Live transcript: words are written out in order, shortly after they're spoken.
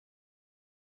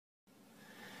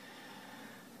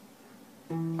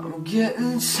I'm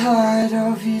getting tired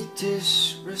of your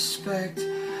disrespect.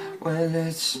 When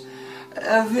it's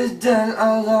evident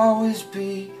I'll always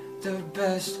be the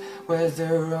best.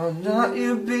 Whether or not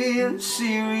you're being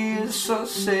serious or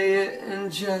say it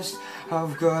in jest,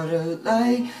 I've got a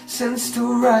license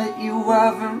to write you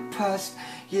haven't passed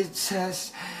your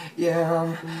test. Yeah,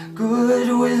 I'm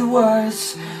good with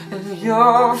words and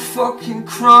you're fucking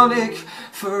chronic.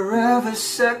 Forever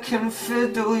second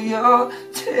fiddle, your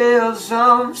tales,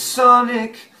 I'm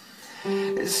Sonic.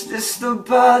 Is this the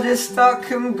baddest I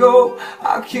can go?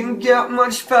 I can get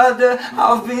much better.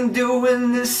 I've been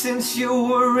doing this since you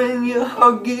were in your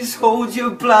Huggies, hold your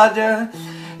bladder.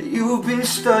 You've been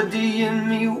studying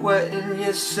me, wetting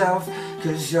yourself,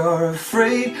 'cause you're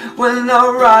afraid when I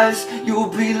rise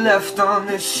you'll be left on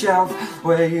the shelf,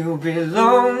 where you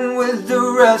belong with the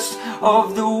rest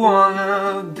of the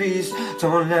wannabes.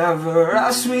 Don't ever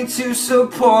ask me to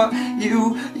support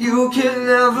you, you can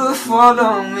never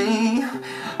follow me.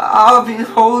 I've been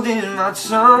holding my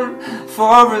tongue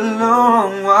for a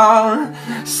long while.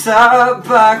 Sat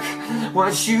back,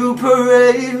 watch you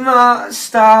parade my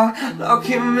style. Lock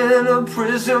him in a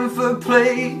prison for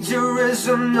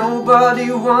plagiarism. Nobody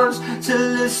wants to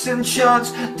listen.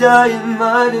 Chance dying,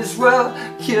 might as well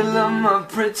kill him a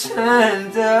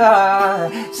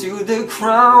pretender. To the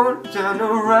crown, turn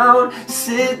around,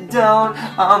 sit down.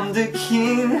 I'm the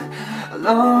king,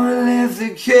 long live the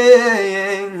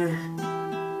king.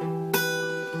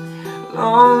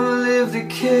 Long live the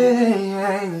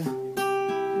king.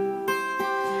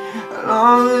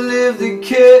 Long live the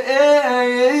king.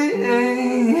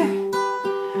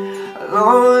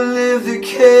 Long live the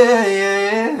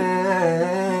king.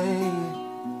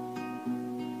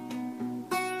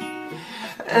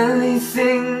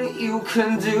 Anything you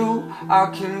can do, I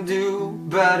can do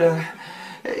better.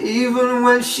 Even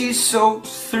when she's soaked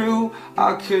through,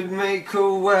 I could make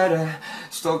her wetter.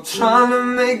 Stop trying to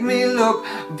make me look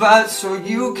bad so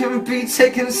you can be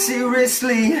taken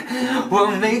seriously.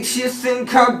 What makes you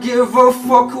think I give a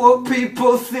fuck what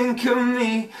people think of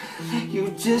me? You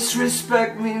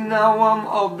disrespect me, now I'm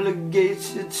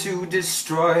obligated to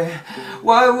destroy.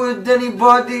 Why would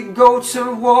anybody go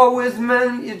to war with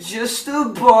men? You're just a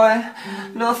boy,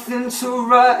 nothing to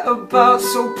write about,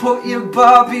 so put your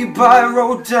Barbie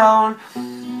biro down.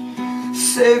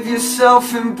 Save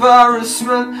yourself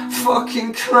embarrassment,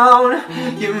 fucking clown.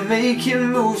 You're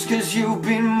making moves 'cause you've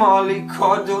been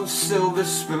mollycoddled, silver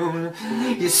spoon.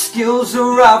 Your skills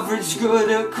are average, good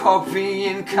at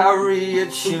copying, carry a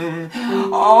tune.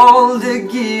 All the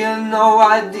gear, no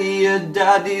idea,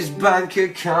 daddy's bank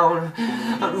account.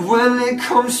 And when it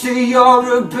comes to your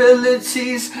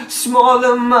abilities, small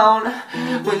amount.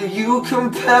 When you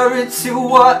compare it to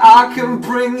what I can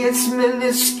bring, it's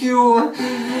minuscule.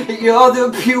 You're the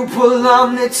pupil,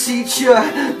 I'm the teacher,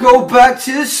 go back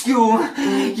to school.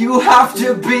 You have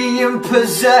to be in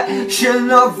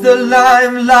possession of the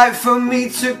limelight for me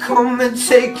to come and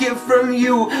take it from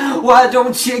you. Why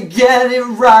don't you get it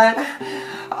right?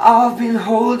 I've been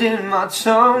holding my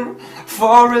tongue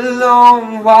for a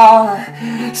long while.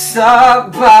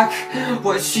 Sat back,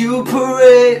 watch you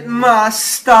parade my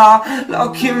style.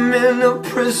 Lock him in a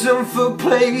prison for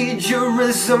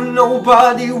plagiarism.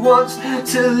 Nobody wants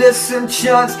to listen.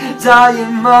 Chance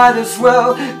dying, might as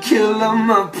well kill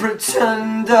him a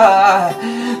pretender.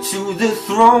 To the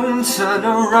throne, turn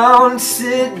around,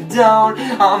 sit down.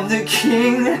 I'm the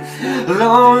king,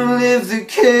 long live the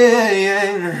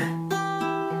king.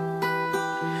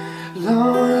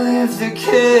 Long live the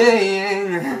king.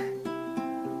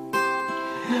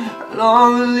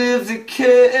 Long live the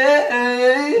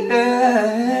king.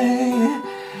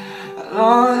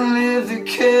 Long live the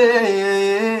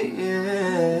king.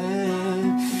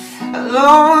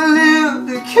 Long live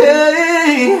the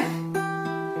king.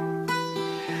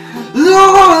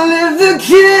 Long live the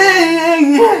king.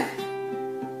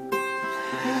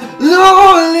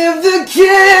 Long live the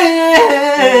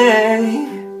king.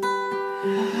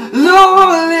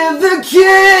 Long live the king.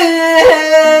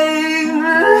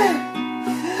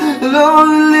 Long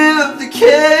live the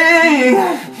king.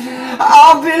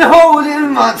 I've been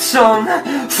holding my tongue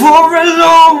for a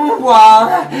long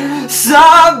while.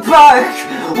 Sat back,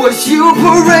 watch you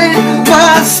parade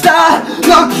my style.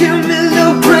 Lock him in the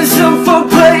prison for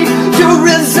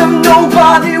plagiarism.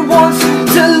 Nobody wants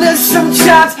to listen.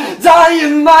 Chance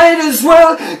dying, might as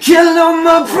well kill him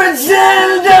a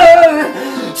pretender.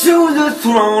 To the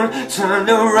throne, turn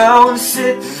around,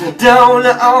 sit down.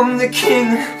 I'm the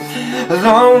king,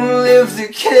 long live the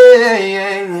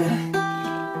king.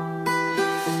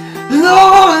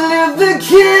 Long live the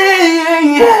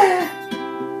king.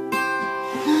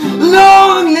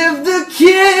 Long live the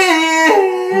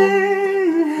king.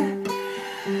 king.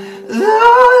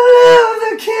 Long live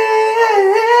the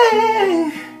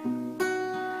king.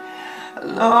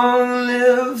 Long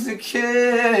live the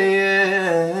king.